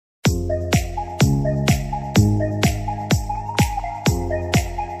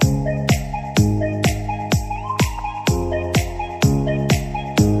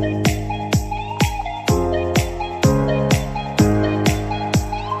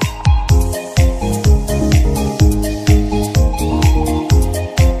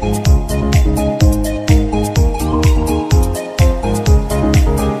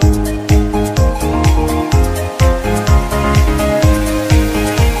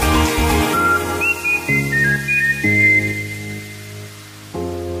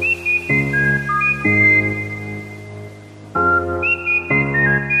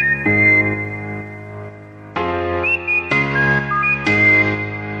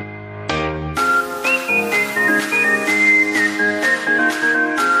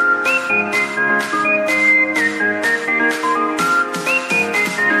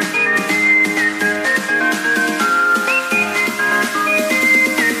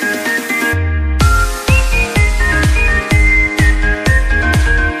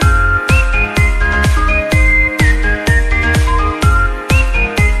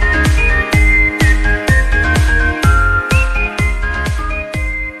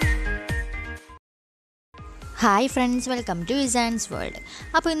Hi friends, welcome to Izan's World.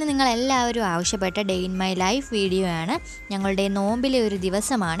 അപ്പോൾ ഇന്ന് നിങ്ങൾ എല്ലാവരും ആവശ്യപ്പെട്ട day in my life video ആണ്. ഞങ്ങളുടെ നോമ്പിലെ ഒരു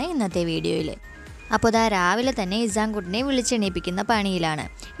ദിവസമാണ് ഇന്നത്തെ വീഡിയോയിൽ. അപ്പോൾ രാവിലെ തന്നെ ഇസാൻ കുട്ടിനെ വിളിച്ചെണീപ്പിക്കുന്ന പണിയിലാണ്.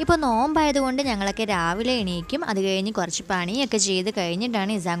 ഇപ്പോൾ നോമ്പായതുകൊണ്ട് ഞങ്ങളൊക്കെ രാവിലെ എണീക്കും. അത് കഴിഞ്ഞ് കുറച്ച് പണിയൊക്കെ ചെയ്ത്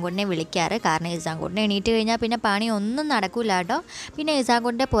കഴിഞ്ഞിട്ടാണ് ഇസാൻ കുട്ടിനെ വിളിക്കാറ്. കാരണം ഇസാൻ കുട്ടിനെ എണീറ്റ് കഴിഞ്ഞാൽ പിന്നെ പണി ഒന്നും നടക്കില്ല കേട്ടോ. പിന്നെ ഇസാൻ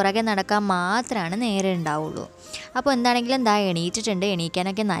കുട്ടിൻ്റെ പുറകെ നടക്കാൻ മാത്രമാണ് നേരെ ഉണ്ടാവുള്ളൂ. അപ്പോൾ എന്താണെങ്കിലും എണീറ്റിട്ടുണ്ട്.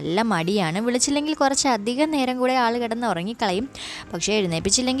 എണീക്കാനൊക്കെ നല്ല മടിയാണ്. വിളിച്ചില്ലെങ്കിൽ കുറച്ച് അധികം നേരം കൂടെ ആൾ കിടന്ന് ഉറങ്ങിക്കളയും. പക്ഷേ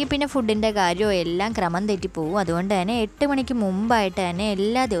എഴുന്നേൽപ്പിച്ചില്ലെങ്കിൽ പിന്നെ ഫുഡിൻ്റെ കാര്യമോ എല്ലാം ക്രമം തെറ്റിപ്പോവും. അതുകൊണ്ട് തന്നെ 8 മണിക്ക് മുമ്പായിട്ട് തന്നെ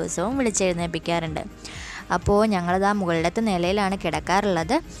എല്ലാ ദിവസവും വിളിച്ചെഴുന്നേൽപ്പിക്കാറുണ്ട്. അപ്പോൾ ഞങ്ങളിതാ മുകളിലത്തെ നിലയിലാണ്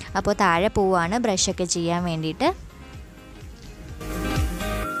കിടക്കാറുള്ളത്. അപ്പോൾ താഴെ പോവാണ് ബ്രഷൊക്കെ ചെയ്യാൻ വേണ്ടിയിട്ട്.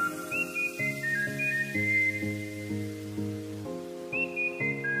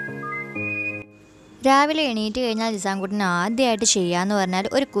 രാവിലെ എണീറ്റ് കഴിഞ്ഞാൽ ഇസാൻകുട്ടിന് ആദ്യമായിട്ട് ചെയ്യാമെന്ന് പറഞ്ഞാൽ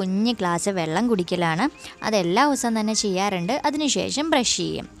ഒരു കുഞ്ഞ് ഗ്ലാസ് വെള്ളം കുടിക്കലാണ്. അതെല്ലാ ദിവസവും തന്നെ ചെയ്യാറുണ്ട്. അതിനുശേഷം ബ്രഷ്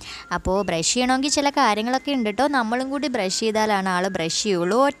ചെയ്യും. അപ്പോൾ ബ്രഷ് ചെയ്യണമെങ്കിൽ ചില കാര്യങ്ങളൊക്കെ ഉണ്ട് കേട്ടോ. നമ്മളും കൂടി ബ്രഷ് ചെയ്താലാണ് ആൾ ബ്രഷ്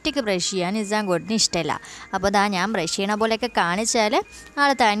ചെയ്യുള്ളൂ. ഒറ്റയ്ക്ക് ബ്രഷ് ചെയ്യാൻ ഇസാൻകുട്ടിന് ഇഷ്ടമല്ല. അപ്പോൾ ഞാൻ ബ്രഷ് ചെയ്യണ പോലെയൊക്കെ കാണിച്ചാൽ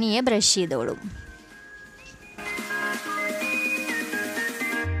ആൾ തനിയെ ബ്രഷ് ചെയ്തോളും.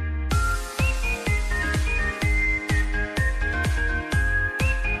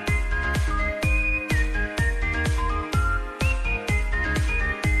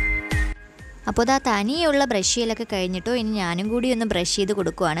 അപ്പോൾ തനിയുള്ള ബ്രഷ് ചെയ്യലൊക്കെ കഴിഞ്ഞിട്ടോ ഇനി ഞാനും കൂടി ഒന്ന് ബ്രഷ് ചെയ്ത്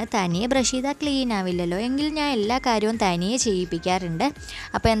കൊടുക്കുവാണ്. തനിയെ ബ്രഷ് ചെയ്താൽ ക്ലീൻ ആവില്ലല്ലോ. എങ്കിൽ ഞാൻ എല്ലാ കാര്യവും തനിയെ ചെയ്യിപ്പിക്കാറുണ്ട്.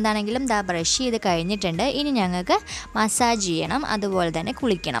 അപ്പോൾ എന്താണെങ്കിലും ബ്രഷ് ചെയ്ത് കഴിഞ്ഞിട്ടുണ്ട്. ഇനി ഞങ്ങൾക്ക് മസാജ് ചെയ്യണം, അതുപോലെ തന്നെ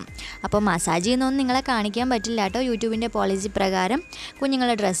കുളിക്കണം. അപ്പോൾ മസാജ് ചെയ്യുന്നൊന്നും നിങ്ങളെ കാണിക്കാൻ പറ്റില്ല കേട്ടോ. യൂട്യൂബിൻ്റെ പോളിസി പ്രകാരം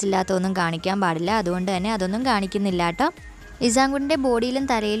കുഞ്ഞുങ്ങളുടെ ഡ്രസ്സില്ലാത്തൊന്നും കാണിക്കാൻ പാടില്ല. അതുകൊണ്ട് തന്നെ അതൊന്നും കാണിക്കുന്നില്ല കേട്ടോ. ഇസാൻകുട്ടിൻ്റെ ബോഡിയിലും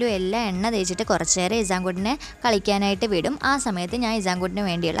തലയിലും എല്ലാം എണ്ണ തേച്ചിട്ട് കുറച്ച് നേരം ഇസാൻകുട്ടിനെ കളിക്കാനായിട്ട് വിടും. ആ സമയത്ത് ഞാൻ ഇസാൻകുട്ടിന്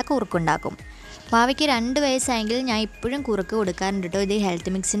വേണ്ടിയുള്ള കുറുക്കുണ്ടാക്കും. വാവയ്ക്ക് 2 വയസ്സായെങ്കിൽ ഞാൻ ഇപ്പോഴും കുറുക്ക് കൊടുക്കാറുണ്ട് കേട്ടോ. ഇത്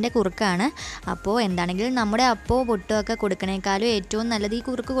ഹെൽത്ത് മിക്സിൻ്റെ കുറുക്കാണ്. അപ്പോൾ എന്താണെങ്കിലും നമ്മുടെ അപ്പോ പൊട്ടോ ഒക്കെ കൊടുക്കണേക്കാളും ഏറ്റവും നല്ലത് ഈ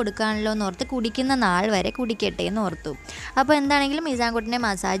കുറുക്ക് കൊടുക്കാണല്ലോ എന്ന് ഓർത്ത് കുടിക്കുന്ന നാൾ വരെ കുടിക്കട്ടെ എന്ന് ഓർത്തു. അപ്പോൾ എന്താണെങ്കിലും ഇസാൻകുട്ടിനെ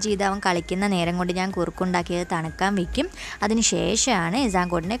മസാജ് ചെയ്ത് അവൻ കളിക്കുന്ന നേരം കൊണ്ട് ഞാൻ കുറുക്കുണ്ടാക്കിയത് തണുക്കാൻ വയ്ക്കും. അതിന് ശേഷമാണ്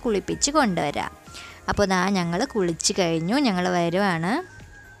ഇസാൻകുട്ടിനെ കുളിപ്പിച്ച് കൊണ്ടുവരിക. അപ്പോൾ ഞങ്ങൾ കുളിച്ച് കഴിഞ്ഞു. ഞങ്ങൾ വരുവാണ്.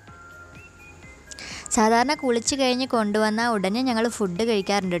 സാധാരണ കുളിച്ച് കഴിഞ്ഞ് കൊണ്ടുവന്നാൽ ഉടനെ ഞങ്ങൾ ഫുഡ്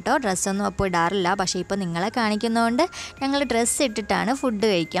കഴിക്കാറുണ്ട് കേട്ടോ. ഡ്രസ്സൊന്നും അപ്പോൾ ഇടാറില്ല. പക്ഷേ ഇപ്പോൾ നിങ്ങളെ കാണിക്കുന്നതുകൊണ്ട് ഞങ്ങൾ ഡ്രസ്സ് ഇട്ടിട്ടാണ് ഫുഡ്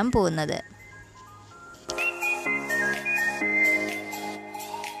കഴിക്കാൻ പോകുന്നത്.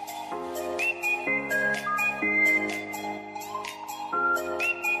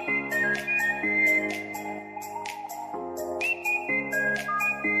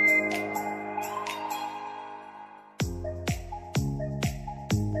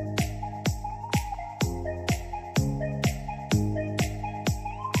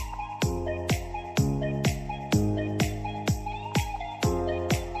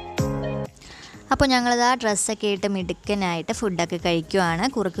 അപ്പോൾ ഞങ്ങളിതാ ഡ്രസ്സൊക്കെ ഇട്ട് മിടുക്കനായിട്ട് ഫുഡൊക്കെ കഴിക്കുവാണ്.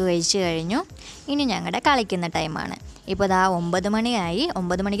 കുറുക്ക് കഴിച്ച് കഴിഞ്ഞു. ഇനി ഞങ്ങളുടെ കളിക്കുന്ന ടൈമാണ്. ഇപ്പോൾ 9 മണിയായി.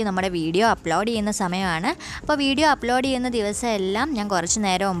 9 മണിക്ക് നമ്മുടെ വീഡിയോ അപ്ലോഡ് ചെയ്യുന്ന സമയമാണ്. അപ്പോൾ വീഡിയോ അപ്ലോഡ് ചെയ്യുന്ന ദിവസമെല്ലാം ഞാൻ കുറച്ച്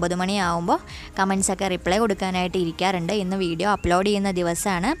നേരം 9 മണിയാവുമ്പോൾ കമൻസൊക്കെ റിപ്ലൈ കൊടുക്കാനായിട്ട് ഇരിക്കാറുണ്ട്. ഇന്ന് വീഡിയോ അപ്ലോഡ് ചെയ്യുന്ന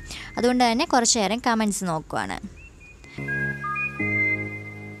ദിവസമാണ്. അതുകൊണ്ട് തന്നെ കുറച്ച് നേരം കമൻസ് നോക്കുവാണ്.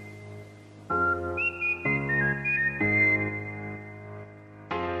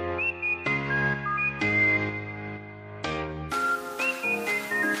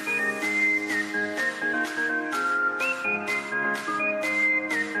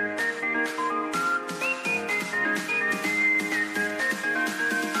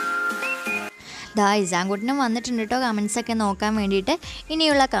 ഇസാൻകുട്ടിനും വന്നിട്ടുണ്ട് കേട്ടോ കമൻസൊക്കെ നോക്കാൻ വേണ്ടിയിട്ട്.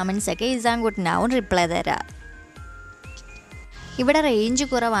 ഇനിയുള്ള കമൻസൊക്കെ ഇസാൻകുട്ടിനാവും റിപ്ലൈ തരാം. ഇവിടെ റേഞ്ച്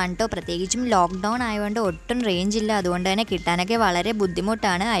കുറവാണ് കേട്ടോ. പ്രത്യേകിച്ചും ലോക്ക്ഡൗൺ ആയതുകൊണ്ട് ഒട്ടും റേഞ്ച് ഇല്ല. അതുകൊണ്ട് തന്നെ കിട്ടാനൊക്കെ വളരെ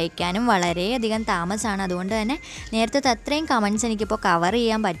ബുദ്ധിമുട്ടാണ്. അയക്കാനും വളരെയധികം താമസമാണ്. അതുകൊണ്ട് തന്നെ നേരത്തെ അത്രയും കമൻസ് എനിക്കിപ്പോൾ കവർ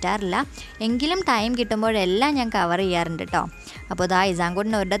ചെയ്യാൻ പറ്റാറില്ല. എങ്കിലും ടൈം കിട്ടുമ്പോഴെല്ലാം ഞാൻ കവർ ചെയ്യാറുണ്ട് കേട്ടോ. അപ്പോൾ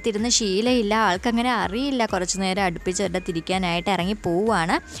ഇസാൻകുട്ടിന് ഒരിടത്തിരുന്ന് ശീലമില്ല. ആൾക്കങ്ങനെ അറിയില്ല കുറച്ച് നേരം അടുപ്പിച്ച് ഒരിടത്തിരിക്കാനായിട്ട് ഇറങ്ങി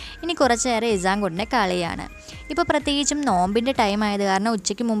പോവുകയാണ്. ഇനി കുറച്ച് നേരം ഇസാൻകുട്ടിൻ്റെ കളിയാണ്. ഇപ്പോൾ പ്രത്യേകിച്ചും നോമ്പിൻ്റെ ടൈം ആയത് കാരണം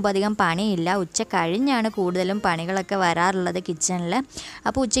ഉച്ചയ്ക്ക് മുമ്പ് അധികം പണിയില്ല. ഉച്ച കഴിഞ്ഞാണ് കൂടുതലും പണികളൊക്കെ വരാറുള്ളത് കിച്ചണിൽ.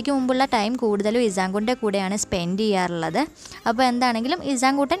 അപ്പോൾ ഉച്ചയ്ക്ക് മുമ്പുള്ള ടൈം കൂടുതലും ഇസാൻകുട്ടിൻ്റെ കൂടെയാണ് സ്പെൻഡ് ചെയ്യാറുള്ളത്. അപ്പോൾ എന്താണെങ്കിലും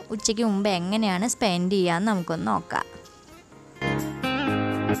ഇസാൻകുട്ടൻ ഉച്ചയ്ക്ക് മുമ്പ് എങ്ങനെയാണ് സ്പെൻഡ് ചെയ്യാമെന്ന് നമുക്കൊന്ന് നോക്കാം.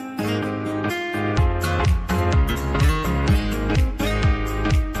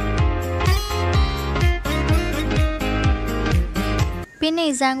 പിന്നെ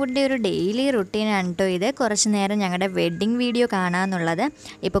ഇസാൻകുട്ടിൻ്റെ ഒരു ഡെയിലി റുട്ടീനാണ് കേട്ടോ ഇത്. കുറച്ച് നേരം ഞങ്ങളുടെ വെഡ്ഡിങ് വീഡിയോ കാണാമെന്നുള്ളത്.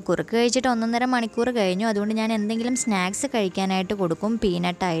 ഇപ്പോൾ കുറുക്ക് കഴിച്ചിട്ട് 1.5 മണിക്കൂർ കഴിഞ്ഞു. അതുകൊണ്ട് ഞാൻ എന്തെങ്കിലും സ്നാക്സ് കഴിക്കാനായിട്ട് കൊടുക്കും,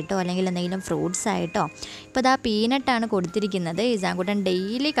 പീനട്ടായിട്ടോ അല്ലെങ്കിൽ എന്തെങ്കിലും ഫ്രൂട്ട്സ് ആയിട്ടോ. ഇപ്പോൾ ഇതാ പീനട്ടാണ് കൊടുത്തിരിക്കുന്നത്. ഇസാൻകുട്ടൻ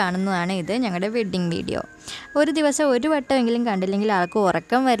ഡെയിലി കാണുന്നതാണ് ഇത് ഞങ്ങളുടെ വെഡ്ഡിങ് വീഡിയോ. ഒരു ദിവസം ഒരു വട്ടമെങ്കിലും കണ്ടില്ലെങ്കിൽ ആൾക്ക്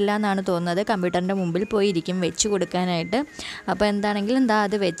ഉറക്കം വരില്ല എന്നാണ് തോന്നുന്നത്. കമ്പ്യൂട്ടറിൻ്റെ മുമ്പിൽ പോയി ഇരിക്കും വെച്ച് കൊടുക്കാനായിട്ട്. അപ്പോൾ എന്താണെങ്കിലും എന്താ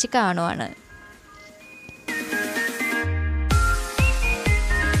അത് വെച്ച് കാണുവാണ്.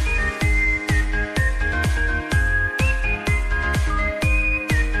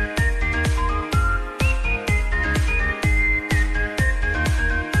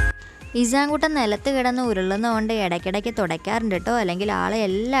 ഇസാൻകുട്ടൻ നിലത്ത് കിടന്ന് ഉരുളുന്നതുകൊണ്ട് ഇടയ്ക്കിടയ്ക്ക് തുടയ്ക്കാറുണ്ട് കേട്ടോ. അല്ലെങ്കിൽ ആളെ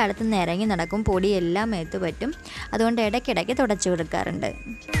എല്ലായിടത്തും നിരങ്ങി നടക്കും, പൊടിയെല്ലാം മേത്ത് പറ്റും. അതുകൊണ്ട് ഇടയ്ക്കിടയ്ക്ക് തുടച്ചു കൊടുക്കാറുണ്ട്.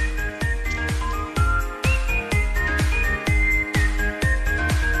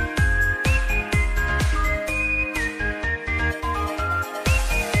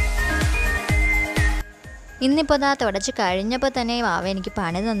 ഇന്നിപ്പോൾ ദാ തുടച്ച് കഴിഞ്ഞപ്പോൾ തന്നെ വാവ എനിക്ക്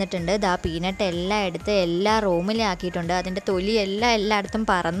പണി തന്നിട്ടുണ്ട്. ദാ പീനട്ട് എല്ലാം എടുത്ത് എല്ലാ റൂമിലും ആക്കിയിട്ടുണ്ട്. അതിൻ്റെ തൊലി എല്ലായിടത്തും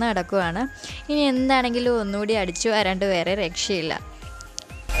പറന്ന് കിടക്കുവാണ്. ഇനി എന്താണെങ്കിലും ഒന്നുകൂടി അടിച്ചു വരാണ്ട് വേറെ രക്ഷയില്ല.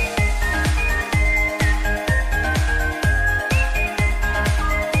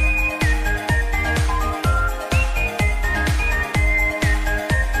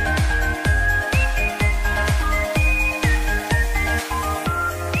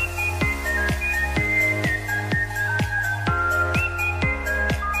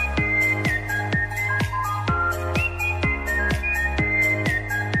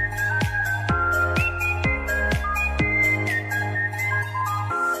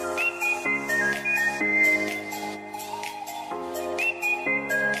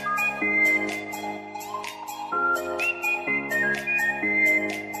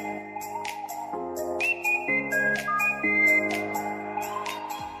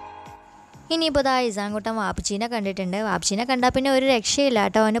 ഇനിയിപ്പോൾ ദാ ഇസാൻകുട്ടൻ വാപ്പച്ചീനെ കണ്ടിട്ടുണ്ട്. വാപ്പച്ചീനെ കണ്ടാൽ പിന്നെ ഒരു രക്ഷയില്ല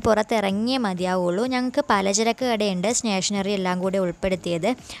കേട്ടോ. അവന് പുറത്തിറങ്ങിയേ മതിയാവുള്ളൂ. ഞങ്ങൾക്ക് പലചരക്ക് കടയുണ്ട്, സ്റ്റേഷനറി എല്ലാം കൂടി ഉൾപ്പെടുത്തിയത്.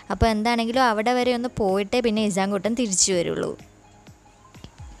 അപ്പോൾ എന്താണെങ്കിലും അവിടെ വരെ ഒന്ന് പോയിട്ടേ പിന്നെ ഇസാൻകുട്ടൻ തിരിച്ചു വരുള്ളൂ.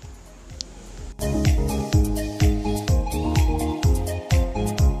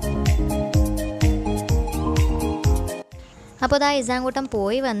 അപ്പോൾ ദാ ഇസാൻകുട്ടൻ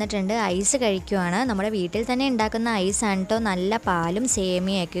പോയി വന്നിട്ടുണ്ട്. ഐസ് കഴിക്കുവാണ്. നമ്മുടെ വീട്ടിൽ തന്നെ ഉണ്ടാക്കുന്ന ഐസാണ് കേട്ടോ. നല്ല പാലും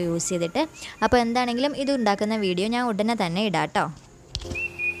സേമിയൊക്കെ യൂസ് ചെയ്തിട്ട്. അപ്പോൾ എന്താണെങ്കിലും ഇത് ഉണ്ടാക്കുന്ന വീഡിയോ ഞാൻ ഉടനെ തന്നെ ഇടാം കേട്ടോ.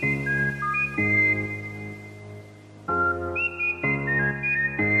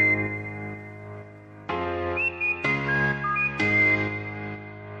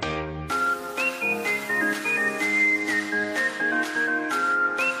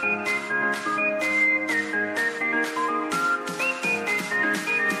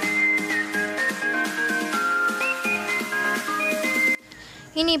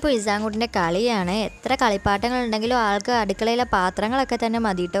 ഇനിയിപ്പോൾ ഇസാൻകുട്ടിൻ്റെ കളിയാണ്. എത്ര കളിപ്പാട്ടങ്ങളുണ്ടെങ്കിലും ആൾക്ക് അടുക്കളയിലെ പാത്രങ്ങളൊക്കെ തന്നെ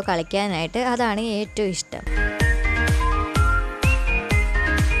മതി കേട്ടോ കളിക്കാനായിട്ട്. അതാണ് ഏറ്റവും ഇഷ്ടം.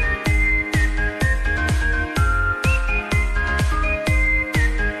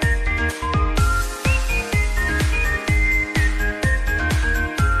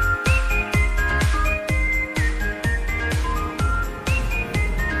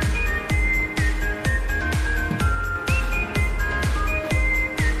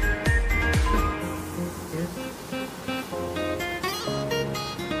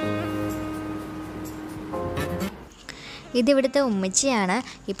 ഇതിവിടുത്തെ ഉമ്മച്ചിയാണ്.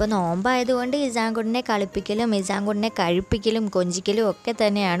 ഇപ്പോൾ നോമ്പായതുകൊണ്ട് ഇസാൻകുട്ടിനെ കളിപ്പിക്കലും ഇസാൻകുട്ടിനെ കഴിപ്പിക്കലും കൊഞ്ചിക്കലും ഒക്കെ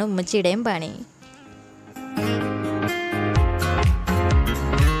തന്നെയാണ് ഉമ്മച്ചിയുടെയും പണി.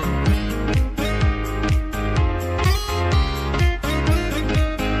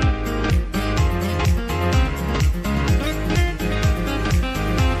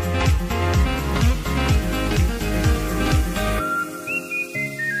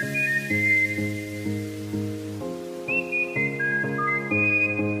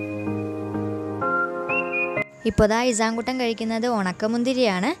 ഇപ്പോൾ ദാ ഇസാൻകുട്ടൻ കഴിക്കുന്നത്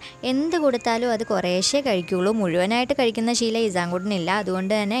ഉണക്കമുന്തിരിയാണ്. എന്ത് കൊടുത്താലും അത് കുറേശ്ശേ കഴിക്കുകയുള്ളൂ. മുഴുവനായിട്ട് കഴിക്കുന്ന ശീലം ഇസാൻകുട്ടനില്ല.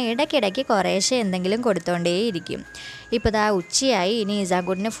 അതുകൊണ്ട് തന്നെ ഇടയ്ക്കിടയ്ക്ക് കുറേശ്ശേ എന്തെങ്കിലും കൊടുത്തോണ്ടേയിരിക്കും. ഇപ്പോൾ ദാ ഉച്ചയായി. ഇനി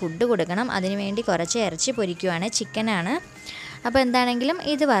ഇസാൻകുട്ടന് ഫുഡ് കൊടുക്കണം. അതിനുവേണ്ടി കുറച്ച് ഇറച്ചി പൊരിക്കുവാണ്. ചിക്കനാണ്. അപ്പോൾ എന്താണെങ്കിലും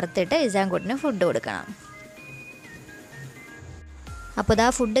ഇത് വറുത്തിട്ട് ഇസാൻകുട്ടന് ഫുഡ് കൊടുക്കണം. അപ്പോൾ ഇതാ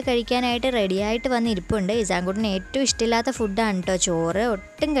ഫുഡ് കഴിക്കാനായിട്ട് റെഡിയായിട്ട് വന്നിരിപ്പുണ്ട്. ഇസാൻകുട്ടന് ഏറ്റവും ഇഷ്ടമില്ലാത്ത ഫുഡാണ് കേട്ടോ ചോറ്.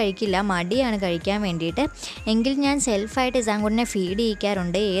 ഒട്ടും കഴിക്കില്ല, മടിയാണ് കഴിക്കാൻ വേണ്ടിയിട്ട്. എങ്കിൽ ഞാൻ സെൽഫായിട്ട് ഇസാൻകുട്ടനെ ഫീഡ്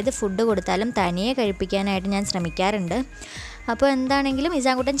ചെയ്യിക്കാറുണ്ട്. ഏത് ഫുഡ് കൊടുത്താലും തനിയെ കഴിപ്പിക്കാനായിട്ട് ഞാൻ ശ്രമിക്കാറുണ്ട്. അപ്പോൾ എന്താണെങ്കിലും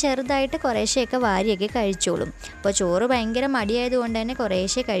ഇസാൻകുട്ടൻ ചെറുതായിട്ട് കുറേശ്ശെയൊക്കെ വാരിയൊക്കെ കഴിച്ചോളും. അപ്പോൾ ചോറ് ഭയങ്കര മടിയായതുകൊണ്ട് തന്നെ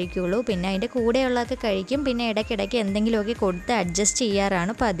കുറേശ്ശേ കഴിക്കുകയുള്ളൂ. പിന്നെ അതിൻ്റെ കൂടെയുള്ളതൊക്കെ കഴിക്കും. പിന്നെ ഇടയ്ക്കിടയ്ക്ക് എന്തെങ്കിലുമൊക്കെ കൊടുത്ത് അഡ്ജസ്റ്റ്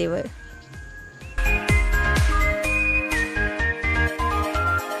ചെയ്യാറാണ് പതിവ്.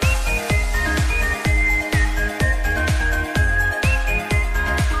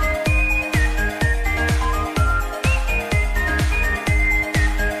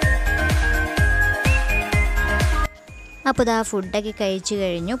 അപ്പോൾ ഇതാ ഫുഡൊക്കെ കഴിച്ചു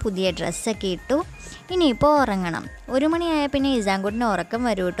കഴിഞ്ഞു, പുതിയ ഡ്രസ്സൊക്കെ ഇട്ടു. ഇനിയിപ്പോൾ ഉറങ്ങണം. 1 മണിയായ പിന്നെ ഇസാൻകുട്ടന് ഉറക്കം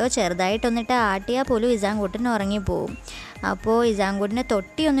വരും കേട്ടോ. ചെറുതായിട്ടൊന്നിട്ട് ആട്ടിയാൽ പോലും ഇസാൻകുട്ടൻ ഉറങ്ങിപ്പോവും. അപ്പോൾ ഇസാൻകുട്ടന്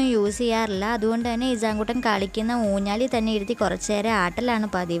തൊട്ടിയൊന്നും യൂസ് ചെയ്യാറില്ല. അതുകൊണ്ട് തന്നെ ഇസാൻകുട്ടൻ കളിക്കുന്ന ഊഞ്ഞാലിൽ തന്നെ ഇരുത്തി കുറച്ച് നേരം ആട്ടലാണ്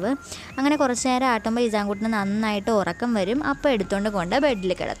പതിവ്. അങ്ങനെ കുറച്ച് നേരം ആട്ടുമ്പോൾ ഇസാൻകുട്ടന് നന്നായിട്ട് ഉറക്കം വരും. അപ്പോൾ എടുത്തുകൊണ്ട് കൊണ്ട്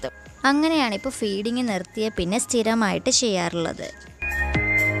ബെഡിൽ കിടത്തും. അങ്ങനെയാണ് ഇപ്പോൾ ഫീഡിങ് നിർത്തിയ പിന്നെ സ്ഥിരമായിട്ട് ചെയ്യാറുള്ളത്.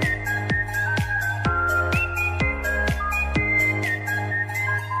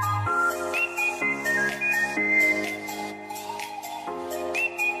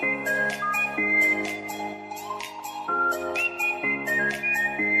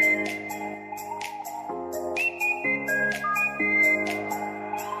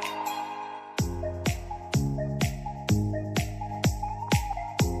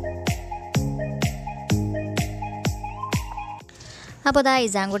 അപ്പോൾ ഇതാ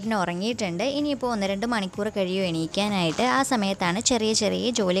ഇസാൻകുട്ടൻ ഉറങ്ങിയിട്ടുണ്ട്. ഇനിയിപ്പോൾ 1-2 മണിക്കൂർ കഴിയും എണീക്കാനായിട്ട്. ആ സമയത്താണ് ചെറിയ ചെറിയ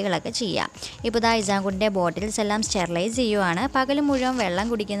ജോലികളൊക്കെ ചെയ്യുക. ഇപ്പോൾ ഇതാ ഇസാൻകുട്ടൻ്റെ ബോട്ടിൽസ് എല്ലാം സ്റ്റെറിലൈസ് ചെയ്യുവാണ്. പകൽ മുഴുവൻ വെള്ളം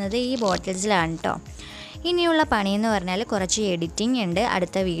കുടിക്കുന്നത് ഈ ബോട്ടിൽസിലാണ് കേട്ടോ. ഇനിയുള്ള പണിയെന്ന് പറഞ്ഞാൽ കുറച്ച് എഡിറ്റിംഗ് ഉണ്ട്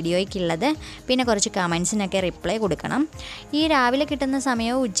അടുത്ത വീഡിയോയ്ക്കുള്ളത്. പിന്നെ കുറച്ച് കമൻസിനൊക്കെ റിപ്ലൈ കൊടുക്കണം. ഈ രാവിലെ കിട്ടുന്ന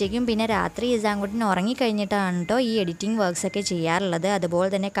സമയവും ഉച്ചയ്ക്കും പിന്നെ രാത്രി ഇസാൻകുട്ടൻ ഉറങ്ങിക്കഴിഞ്ഞിട്ടാണ് കേട്ടോ ഈ എഡിറ്റിംഗ് വർക്ക്സൊക്കെ ചെയ്യാറുള്ളത്.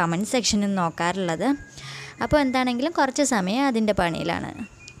 അതുപോലെ തന്നെ കമൻറ്റ് സെക്ഷനും നോക്കാറുള്ളത്. അപ്പോൾ എന്താണെങ്കിലും കുറച്ച് സമയം അതിൻ്റെ പണിയിലാണ്.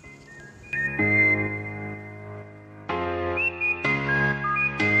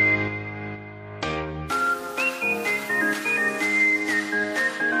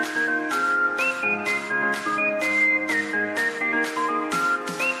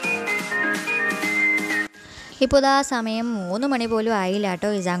 ഇപ്പോൾ ഇതാ സമയം 3 മണി പോലും ആയില്ല കേട്ടോ.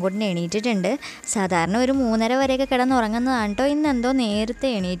 ഇസാൻകുട്ടൻ എണീറ്റിട്ടുണ്ട്. സാധാരണ ഒരു 3:30 വരെയൊക്കെ കിടന്നുറങ്ങുന്നതാണ് കേട്ടോ. ഇന്നെന്തോ നേരത്തെ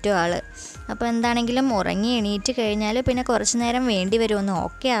എണീറ്റു ആൾ. അപ്പോൾ എന്താണെങ്കിലും ഉറങ്ങി എണീറ്റ് കഴിഞ്ഞാൽ പിന്നെ കുറച്ച് നേരം വേണ്ടി വരുമെന്ന്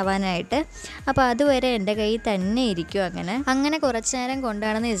ഓക്കെ ആവാനായിട്ട്. അപ്പോൾ അതുവരെ എൻ്റെ കയ്യിൽ തന്നെ ഇരിക്കും. അങ്ങനെ കുറച്ച് നേരം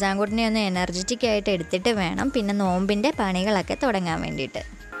കൊണ്ടാണെന്ന് ഇസാൻകുട്ടനെ ഒന്ന് എനർജറ്റിക് ആയിട്ട് എടുത്തിട്ട് വേണം പിന്നെ നോമ്പിൻ്റെ പണികളൊക്കെ തുടങ്ങാൻ വേണ്ടിയിട്ട്.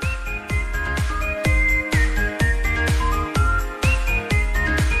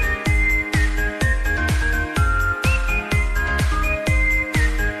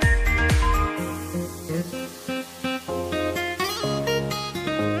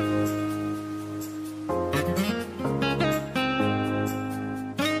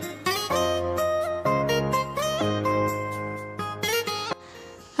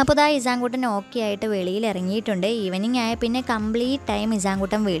 അപ്പോൾ ഇതാ ഇസാൻകുട്ടൻ ഓക്കെ ആയിട്ട് വെളിയിൽ ഇറങ്ങിയിട്ടുണ്ട്. ഈവനിങ് ആയ പിന്നെ കംപ്ലീറ്റ് ടൈം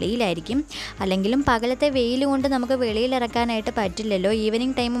ഇസാൻകുട്ടൻ വെളിയിലായിരിക്കും. അല്ലെങ്കിലും പകലത്തെ വെയിൽ കൊണ്ട് നമുക്ക് വെളിയിൽ ഇറക്കാനായിട്ട് പറ്റില്ലല്ലോ.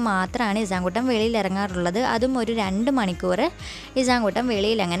 ഈവനിങ് ടൈം മാത്രമാണ് ഇസാൻകുട്ടൻ വെളിയിൽ ഇറങ്ങാറുള്ളത്. അതും ഒരു 2 മണിക്കൂർ ഇസാൻകുട്ടൻ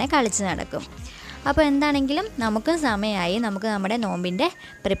വെളിയിൽ അങ്ങനെ കളിച്ച് നടക്കും. അപ്പോൾ എന്താണെങ്കിലും നമുക്കും സമയമായി. നമുക്ക് നമ്മുടെ നോമ്പിൻ്റെ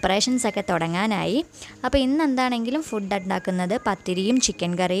പ്രിപ്പറേഷൻസൊക്കെ തുടങ്ങാനായി. അപ്പോൾ ഇന്ന് എന്താണെങ്കിലും ഫുഡ് ഉണ്ടാക്കുന്നത് പത്തിരിയും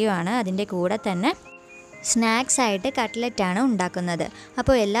ചിക്കൻ കറിയുമാണ്. അതിൻ്റെ കൂടെ തന്നെ സ്നാക്സ് ആയിട്ട് കട്ട്ലറ്റാണ് ഉണ്ടാക്കുന്നത്.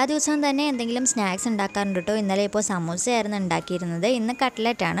 അപ്പോൾ എല്ലാ ദിവസവും തന്നെ എന്തെങ്കിലും സ്നാക്സ് ഉണ്ടാക്കാറുണ്ട് കേട്ടോ. ഇന്നലെ ഇപ്പോൾ സമൂസയായിരുന്നു ഉണ്ടാക്കിയിരുന്നത്. ഇന്ന്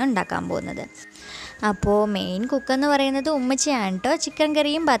കട്ട്ലറ്റാണ് ഉണ്ടാക്കാൻ പോകുന്നത്. അപ്പോൾ മെയിൻ കുക്കെന്ന് പറയുന്നത് ഉമ്മച്ചിയാണ് കേട്ടോ. ചിക്കൻ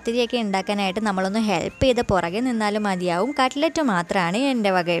കറിയും പത്തിരിയൊക്കെ ഉണ്ടാക്കാനായിട്ട് നമ്മളൊന്ന് ഹെൽപ്പ് ചെയ്ത് പുറകെ നിന്നാലും മതിയാവും. കട്ട്ലറ്റ് മാത്രമാണ്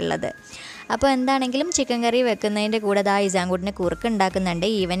എൻ്റെ വകയുള്ളത്. അപ്പോൾ എന്താണെങ്കിലും ചിക്കൻ കറി വെക്കുന്നതിൻ്റെ കൂടെ ദാ ഇസാൻകുട്ടന് കുറുക്ക് ഉണ്ടാക്കുന്നുണ്ട്.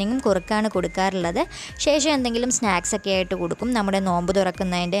 ഈവനിങ്ങും കുറുക്കാണ് കൊടുക്കാറുള്ളത്. ശേഷം എന്തെങ്കിലും സ്നാക്സ് ഒക്കെ ആയിട്ട് കൊടുക്കും. നമ്മുടെ നോമ്പ്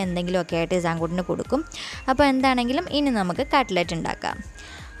തുറക്കുന്നതിൻ്റെ എന്തെങ്കിലുമൊക്കെ ആയിട്ട് ഇസാൻകുട്ടന് കൊടുക്കും. അപ്പോൾ എന്താണെങ്കിലും ഇനി നമുക്ക് കട്ട്ലറ്റ് ഉണ്ടാക്കാം.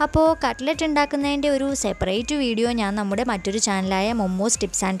 അപ്പോൾ കട്ട്ലറ്റ് ഉണ്ടാക്കുന്നതിൻ്റെ ഒരു സെപ്പറേറ്റ് വീഡിയോ ഞാൻ നമ്മുടെ മറ്റൊരു ചാനലായ മൊമ്മോസ്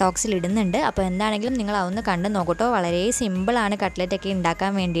ടിപ്സ് ആൻഡ് ടോക്സിൽ ഇടുന്നുണ്ട്. അപ്പോൾ എന്താണെങ്കിലും നിങ്ങൾ അതൊന്ന് കണ്ടു നോക്കട്ടോ. വളരെ സിമ്പിളാണ് കട്ട്ലറ്റൊക്കെ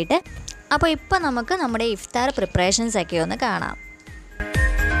ഉണ്ടാക്കാൻ വേണ്ടിയിട്ട്. അപ്പോൾ ഇപ്പോൾ നമുക്ക് നമ്മുടെ ഇഫ്താർ പ്രിപ്പറേഷൻസൊക്കെ ഒന്ന് കാണാം.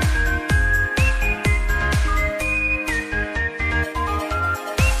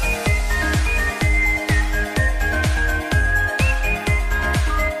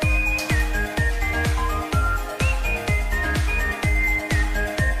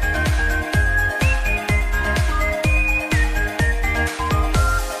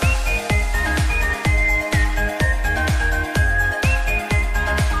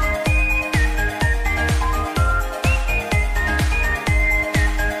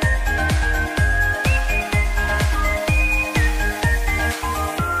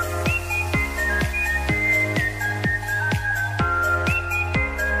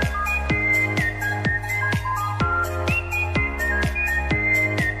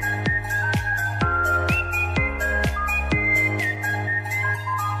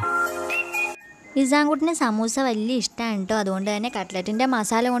 ഇസാൻകുട്ടിന് സമൂസ വലിയ ഇഷ്ടമാണ് കേട്ടോ. അതുകൊണ്ട് തന്നെ കട്ട്ലറ്റിൻ്റെ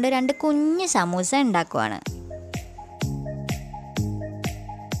മസാല കൊണ്ട് 2 കുഞ്ഞ് സമൂസ ഉണ്ടാക്കുവാണ്.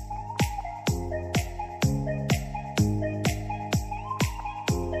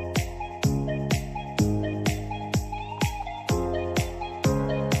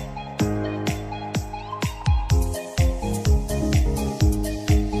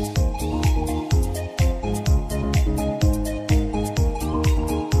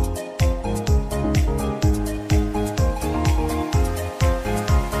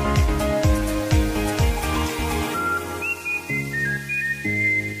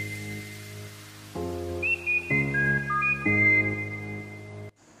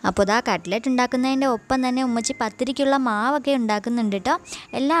 അപ്പോൾ ഇതാ കട്ട്ലറ്റ് ഉണ്ടാക്കുന്നതിൻ്റെ ഒപ്പം തന്നെ ഉമ്മച്ചി പത്തിരിക്കുള്ള മാവൊക്കെ ഉണ്ടാക്കുന്നുണ്ട് കേട്ടോ.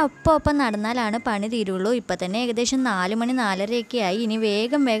 എല്ലാം ഒപ്പം നടന്നാലാണ് പണി തീരുള്ളൂ. ഇപ്പം തന്നെ ഏകദേശം 4 മണി 4:30 ആയി. ഇനി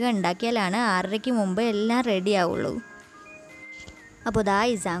വേഗം ഉണ്ടാക്കിയാലാണ് 6:30 മുമ്പ് എല്ലാം റെഡി ആവുള്ളൂ. അപ്പോൾ ഇതാ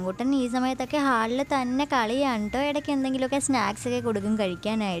ഇസാൻകുട്ടൻ ഈ സമയത്തൊക്കെ ഹാളിൽ തന്നെ കളിയാണ് കേട്ടോ. ഇടയ്ക്ക് എന്തെങ്കിലുമൊക്കെ സ്നാക്സൊക്കെ കൊടുക്കും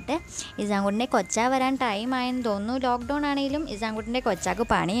കഴിക്കാനായിട്ട്. ഇസാൻകുട്ടൻ്റെ കൊച്ച വരാൻ ടൈം ആയെന്ന് തോന്നുന്നു. ലോക്ക്ഡൗൺ ആണെങ്കിലും ഇസാൻകുട്ടൻ്റെ കൊച്ചാക്ക്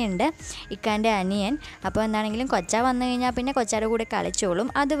പണിയുണ്ട്, ഇക്കാൻ്റെ അനിയൻ. അപ്പോൾ എന്താണെങ്കിലും കൊച്ച വന്നു കഴിഞ്ഞാൽ പിന്നെ കൊച്ചാരുടെ കൂടെ കളിച്ചോളും.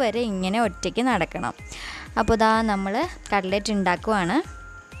 അതുവരെ ഇങ്ങനെ ഒറ്റയ്ക്ക് നടക്കണം. അപ്പോൾ ഇതാ നമ്മൾ കട്ട്ലറ്റ് ഉണ്ടാക്കുവാണ്.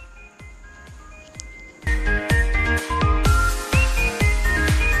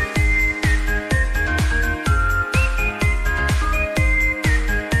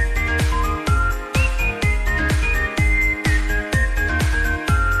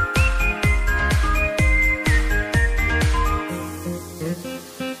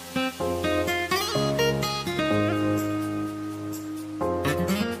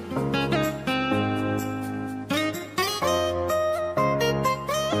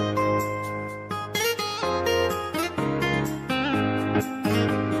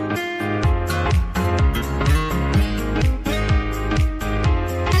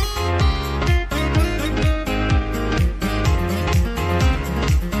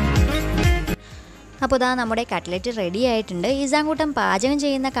 അപ്പോൾ ഇതാ നമ്മുടെ കട്ട്ലറ്റ് റെഡി ആയിട്ടുണ്ട്. ഇസാൻകുട്ടൻ പാചകം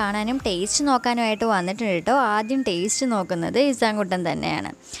ചെയ്യുന്ന കാണാനും ടേസ്റ്റ് നോക്കാനുമായിട്ട് വന്നിട്ടുണ്ട് കേട്ടോ. ആദ്യം ടേസ്റ്റ് നോക്കുന്നത് ഇസാൻകുട്ടൻ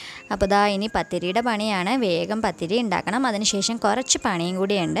തന്നെയാണ്. അപ്പോൾ ഇതാ ഇനി പത്തിരിയുടെ പണിയാണ്. വേഗം പത്തിരി ഉണ്ടാക്കണം. അതിനുശേഷം കുറച്ച് പണിയും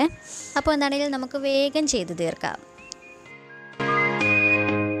കൂടിയുണ്ട്. അപ്പോൾ എന്താണെങ്കിലും നമുക്ക് വേഗം ചെയ്ത് തീർക്കാം.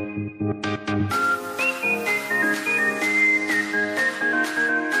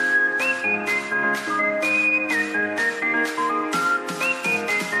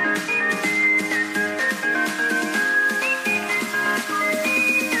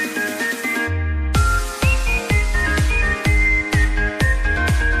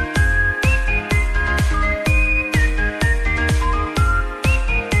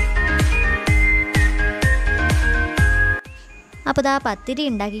 അപ്പോൾ ഇതാ പത്തിരി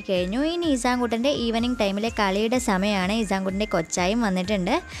ഉണ്ടാക്കി കഴിഞ്ഞു. ഇനി ഇസാൻകുട്ടൻ്റെ ഈവനിങ് ടൈമിലെ കളിയുടെ സമയമാണ്. ഇസാൻകുട്ടൻ്റെ കൊച്ചായും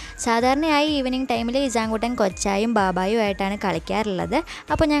വന്നിട്ടുണ്ട്. സാധാരണയായി ഈവനിങ് ടൈമിൽ ഇസാൻകുട്ടൻ കൊച്ചായും ബാബായും ആയിട്ടാണ് കളിക്കാറുള്ളത്.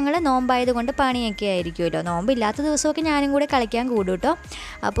 അപ്പോൾ ഞങ്ങൾ നോമ്പായതുകൊണ്ട് പണിയൊക്കെ ആയിരിക്കുമല്ലോ. നോമ്പില്ലാത്ത ദിവസമൊക്കെ ഞാനും കൂടെ കളിക്കാൻ കൂടും കേട്ടോ.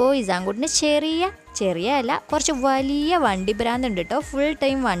 അപ്പോൾ ഇസാൻകുട്ടന് ചെറിയ അല്ല കുറച്ച് വലിയ വണ്ടി ഭ്രാന്തുണ്ട് കേട്ടോ. ഫുൾ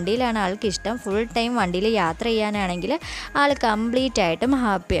ടൈം വണ്ടിയിലാണ് ആൾക്ക് ഇഷ്ടം. ഫുൾ ടൈം വണ്ടിയിൽ യാത്ര ചെയ്യാനാണെങ്കിൽ ആൾ കംപ്ലീറ്റ് ആയിട്ടും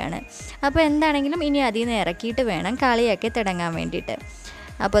ഹാപ്പിയാണ്. അപ്പോൾ എന്താണെങ്കിലും ഇനി അതിൽ നിന്ന് ഇറക്കിയിട്ട് വേണം കളിയൊക്കെ തുടങ്ങാൻ വേണ്ടിയിട്ട്.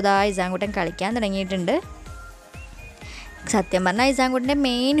 അപ്പോൾ ഇതാ ഇസാൻകുട്ടൻ കളിക്കാൻ തുടങ്ങിയിട്ടുണ്ട്. സത്യം പറഞ്ഞാൽ ഇസാൻകുട്ടൻ്റെ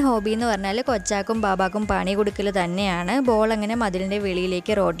മെയിൻ ഹോബി എന്ന് പറഞ്ഞാൽ കൊച്ചാക്കും ബാബാക്കും പണി കൊടുക്കൽ തന്നെയാണ്. ബോൾ അങ്ങനെ മതിലിൻ്റെ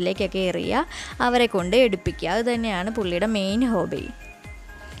വെളിയിലേക്ക് റോഡിലേക്കൊക്കെ എറിയുക, അവരെ കൊണ്ട് എടുപ്പിക്കുക. അത് തന്നെയാണ് പുള്ളിയുടെ മെയിൻ ഹോബി.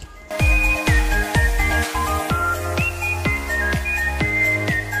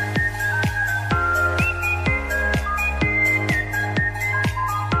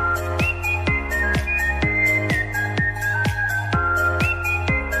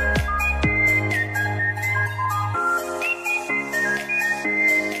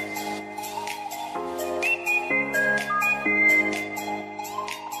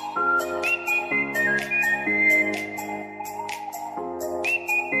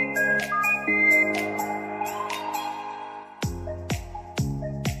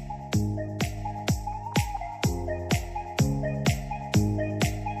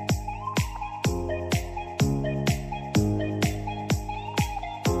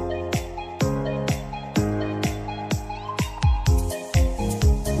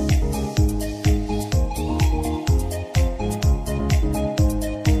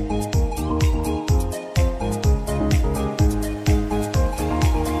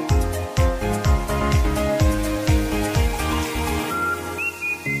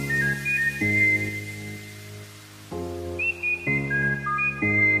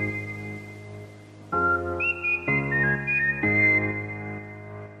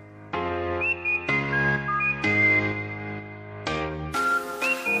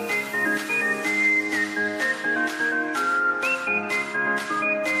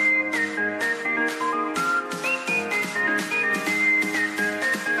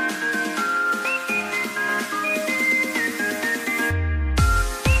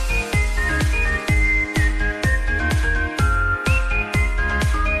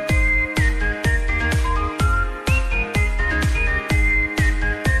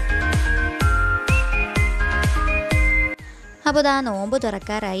 അപ്പോൾ ഇതാ നോമ്പ്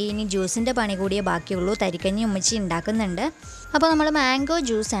തുറക്കാറായി. ഇനി ജ്യൂസിൻ്റെ പണി കൂടിയേ ബാക്കിയുള്ളൂ. തരിക്കഞ്ഞി ഉമ്മച്ചി ഉണ്ടാക്കുന്നുണ്ട്. അപ്പോൾ നമ്മൾ മാംഗോ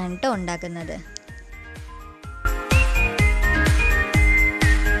ജ്യൂസാണ് കേട്ടോ ഉണ്ടാക്കുന്നത്.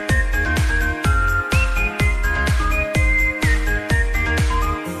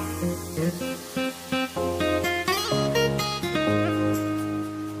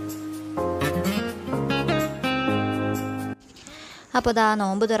 അപ്പോൾ ഇതാ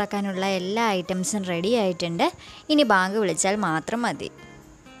നോമ്പ് തുറക്കാനുള്ള എല്ലാ ഐറ്റംസും റെഡി ആയിട്ടുണ്ട്. ഇനി ബാങ്ക് വിളിച്ചാൽ മാത്രം മതി.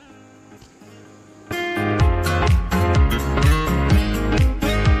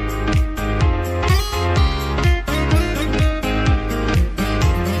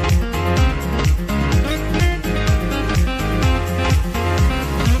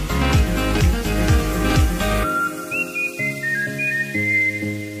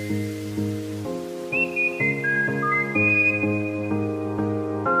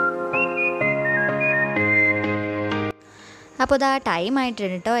 അപ്പോൾ ഇതാ ടൈം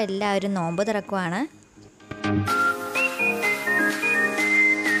ആയിട്ടുണ്ട് കേട്ടോ. എല്ലാവരും നോമ്പ് തുറക്കുവാണ്.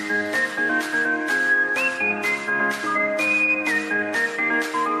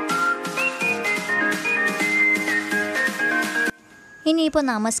 ഇനിയിപ്പോൾ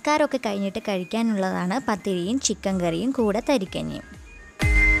നമസ്കാരമൊക്കെ കഴിഞ്ഞിട്ട് കഴിക്കാനുള്ളതാണ് പത്തിരിയും ചിക്കൻ കറിയും കൂടെ തരിക്കഞ്ഞിയും.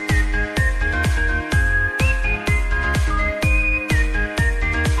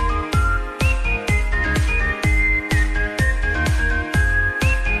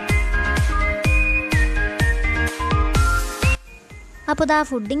 അപ്പോൾ ഇതാ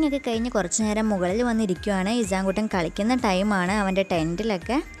ഫുഡിങ് ഒക്കെ കഴിഞ്ഞ് കുറച്ച് നേരം മുകളിൽ വന്നിരിക്കുവാണ്. ഇസാൻകുട്ടൻ കളിക്കുന്ന ടൈമാണ് അവൻ്റെ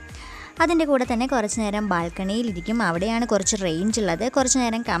ടെൻറ്റിലൊക്കെ. അതിൻ്റെ കൂടെ തന്നെ കുറച്ച് നേരം ബാൽക്കണിയിലിരിക്കും. അവിടെയാണ് കുറച്ച് റേഞ്ച് ഉള്ളത്. കുറച്ച്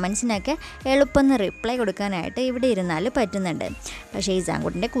നേരം കമൻസിനൊക്കെ എളുപ്പം റിപ്ലൈ കൊടുക്കാനായിട്ട് ഇവിടെ ഇരുന്നാൽ പറ്റുന്നുണ്ട്. പക്ഷേ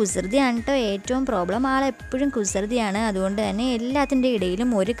ഇസാൻകുട്ടൻ്റെ കുസൃതിയാണ് കേട്ടോ ഏറ്റവും പ്രോബ്ലം. ആളെപ്പോഴും കുസൃതിയാണ്. അതുകൊണ്ട് തന്നെ എല്ലാത്തിൻ്റെ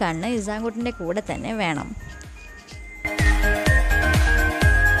ഇടയിലും ഒരു കണ്ണ് ഇസാൻകുട്ടൻ്റെ കൂടെ തന്നെ വേണം.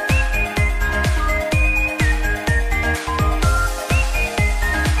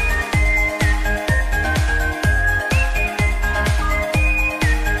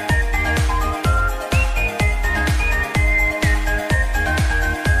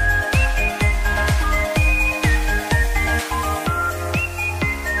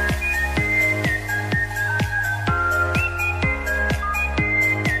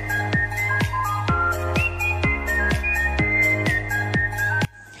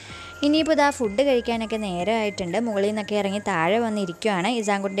 ഇനിയിപ്പോൾ ഇതാ ഫുഡ് കഴിക്കാനൊക്കെ നേരമായിട്ടുണ്ട്. മുകളിൽ നിന്നൊക്കെ ഇറങ്ങി താഴെ വന്നിരിക്കുകയാണ്.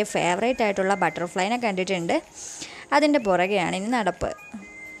 ഇസാൻകുട്ടിൻ്റെ ഫേവറേറ്റ് ആയിട്ടുള്ള ബട്ടർഫ്ലൈനെ കണ്ടിട്ടുണ്ട്. അതിൻ്റെ പുറകെയാണ് ഇനി നടപ്പ്.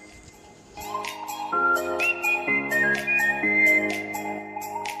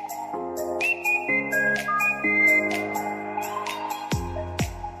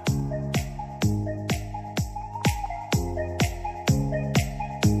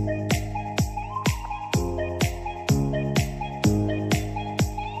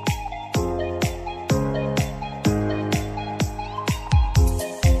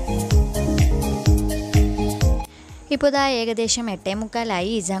 ഇപ്പോൾ ഇതാ ഏകദേശം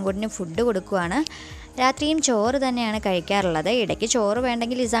 8:45 ഇസാൻകുട്ടിന് ഫുഡ് കൊടുക്കുവാണ്. രാത്രിയും ചോറ് തന്നെയാണ് കഴിക്കാറുള്ളത്. ഇടയ്ക്ക് ചോറ്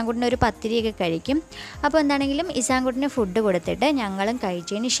വേണ്ടെങ്കിൽ ഇസാൻകുട്ടിന് ഒരു പത്തിരിയൊക്കെ കഴിക്കും. അപ്പോൾ എന്താണെങ്കിലും ഇസാൻകുട്ടിന് ഫുഡ് കൊടുത്തിട്ട് ഞങ്ങളും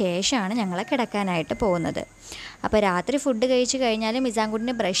കഴിച്ചതിന് ശേഷമാണ് ഞങ്ങളെ കിടക്കാനായിട്ട് പോകുന്നത്. അപ്പോൾ രാത്രി ഫുഡ് കഴിച്ച് കഴിഞ്ഞാലും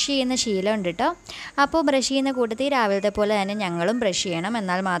ഇസാൻകുട്ടിന് ബ്രഷ് ചെയ്യുന്ന ശീലമുണ്ട് കേട്ടോ. അപ്പോൾ ബ്രഷ് ചെയ്യുന്ന കൂട്ടത്തിൽ രാവിലത്തെ പോലെ തന്നെ ഞങ്ങളും ബ്രഷ് ചെയ്യണം.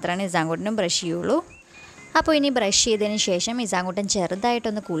 എന്നാൽ മാത്രമാണ് ഇസാൻകുട്ടിനും ബ്രഷ് ചെയ്യുള്ളൂ. അപ്പോൾ ഇനി ബ്രഷ് ചെയ്തതിന് ശേഷം ഇസാൻകുട്ടൻ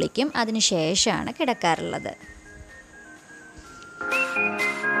ചെറുതായിട്ടൊന്ന് കുളിക്കും. അതിന് ശേഷമാണ് കിടക്കാറുള്ളത്.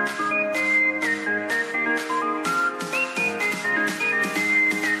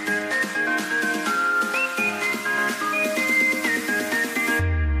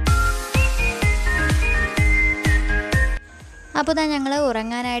 അപ്പോൾ ഇതാ ഞങ്ങൾ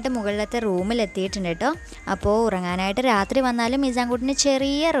ഉറങ്ങാനായിട്ട് മുകളിലത്തെ റൂമിലെത്തിയിട്ടുണ്ട് കേട്ടോ. അപ്പോൾ ഉറങ്ങാനായിട്ട് രാത്രി വന്നാലും ഇസാൻകുട്ടിന്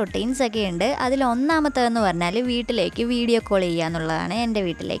ചെറിയ റൊട്ടീൻസൊക്കെ ഉണ്ട്. അതിലൊന്നാമത്തേതെന്ന് പറഞ്ഞാൽ വീട്ടിലേക്ക് വീഡിയോ കോൾ ചെയ്യുക എന്നുള്ളതാണ്, എൻ്റെ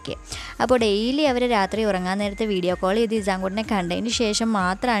വീട്ടിലേക്ക്. അപ്പോൾ ഡെയിലി അവർ രാത്രി ഉറങ്ങാൻ നേരത്തെ വീഡിയോ കോൾ ചെയ്ത് ഇസാൻകുട്ടിനെ കണ്ടതിന് ശേഷം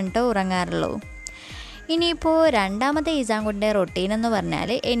മാത്രമാണ് കേട്ടോ ഉറങ്ങാറുള്ളൂ. ഇനിയിപ്പോൾ രണ്ടാമത്തെ ഇസാൻകുട്ടിൻ്റെ റൊട്ടീൻ എന്ന് പറഞ്ഞാൽ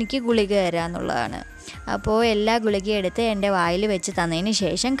എനിക്ക് ഗുളിക തരിക എന്നുള്ളതാണ്. അപ്പോൾ എല്ലാ ഗുളികയും എടുത്ത് എൻ്റെ വായിൽ വെച്ച് തന്നതിന്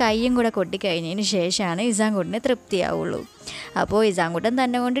ശേഷം കൈയും കൂടെ കൊട്ടിക്കഴിഞ്ഞതിന് ശേഷമാണ് ഇസാൻകുട്ടിന് തൃപ്തിയാവുള്ളൂ. അപ്പോൾ ഇസാൻകുട്ടൻ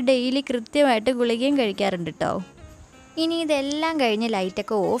തന്നെ കൊണ്ട് ഡെയിലി കൃത്യമായിട്ട് ഗുളികയും കഴിക്കാറുണ്ട് കേട്ടോ. ഇനി ഇതെല്ലാം കഴിഞ്ഞ്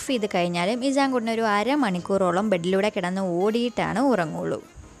ലൈറ്റൊക്കെ ഓഫ് ചെയ്ത് കഴിഞ്ഞാലും ഇസാൻകുട്ടിന് ഒരു 1/2 മണിക്കൂറോളം ബെഡിലൂടെ കിടന്ന് ഓടിയിട്ടാണ് ഉറങ്ങുള്ളൂ.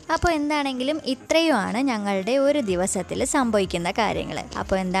 അപ്പോൾ എന്താണെങ്കിലും ഇത്രയുമാണ് ഞങ്ങളുടെ ഒരു ദിവസത്തിൽ സംഭവിക്കുന്ന കാര്യങ്ങൾ.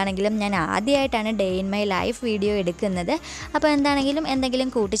 അപ്പോൾ എന്താണെങ്കിലും ഞാൻ ആദ്യമായിട്ടാണ് day in my life video എടുക്കുന്നത്. അപ്പോൾ എന്താണെങ്കിലും എന്തെങ്കിലും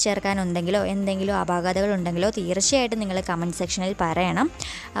കൂട്ടിച്ചേർക്കാനുണ്ടെങ്കിലോ എന്തെങ്കിലും അപാകതകളുണ്ടെങ്കിലോ തീർച്ചയായിട്ടും നിങ്ങൾ കമൻറ്റ് സെക്ഷനിൽ പറയണം.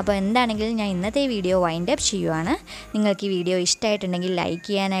 അപ്പോൾ എന്താണെങ്കിലും ഞാൻ ഇന്നത്തെ വീഡിയോ വൈൻഡ് അപ്പ് ചെയ്യുവാണ്. നിങ്ങൾക്ക് ഈ വീഡിയോ ഇഷ്ടമായിട്ടുണ്ടെങ്കിൽ ലൈക്ക്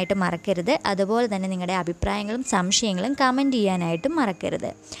ചെയ്യാനായിട്ട് മറക്കരുത്. അതുപോലെ തന്നെ നിങ്ങളുടെ അഭിപ്രായങ്ങളും സംശയങ്ങളും കമൻറ്റ് ചെയ്യാനായിട്ടും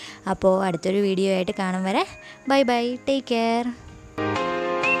മറക്കരുത്. അപ്പോൾ അടുത്തൊരു വീഡിയോ ആയിട്ട് കാണും വരെ ബൈ ബൈ, ടേക്ക് കെയർ.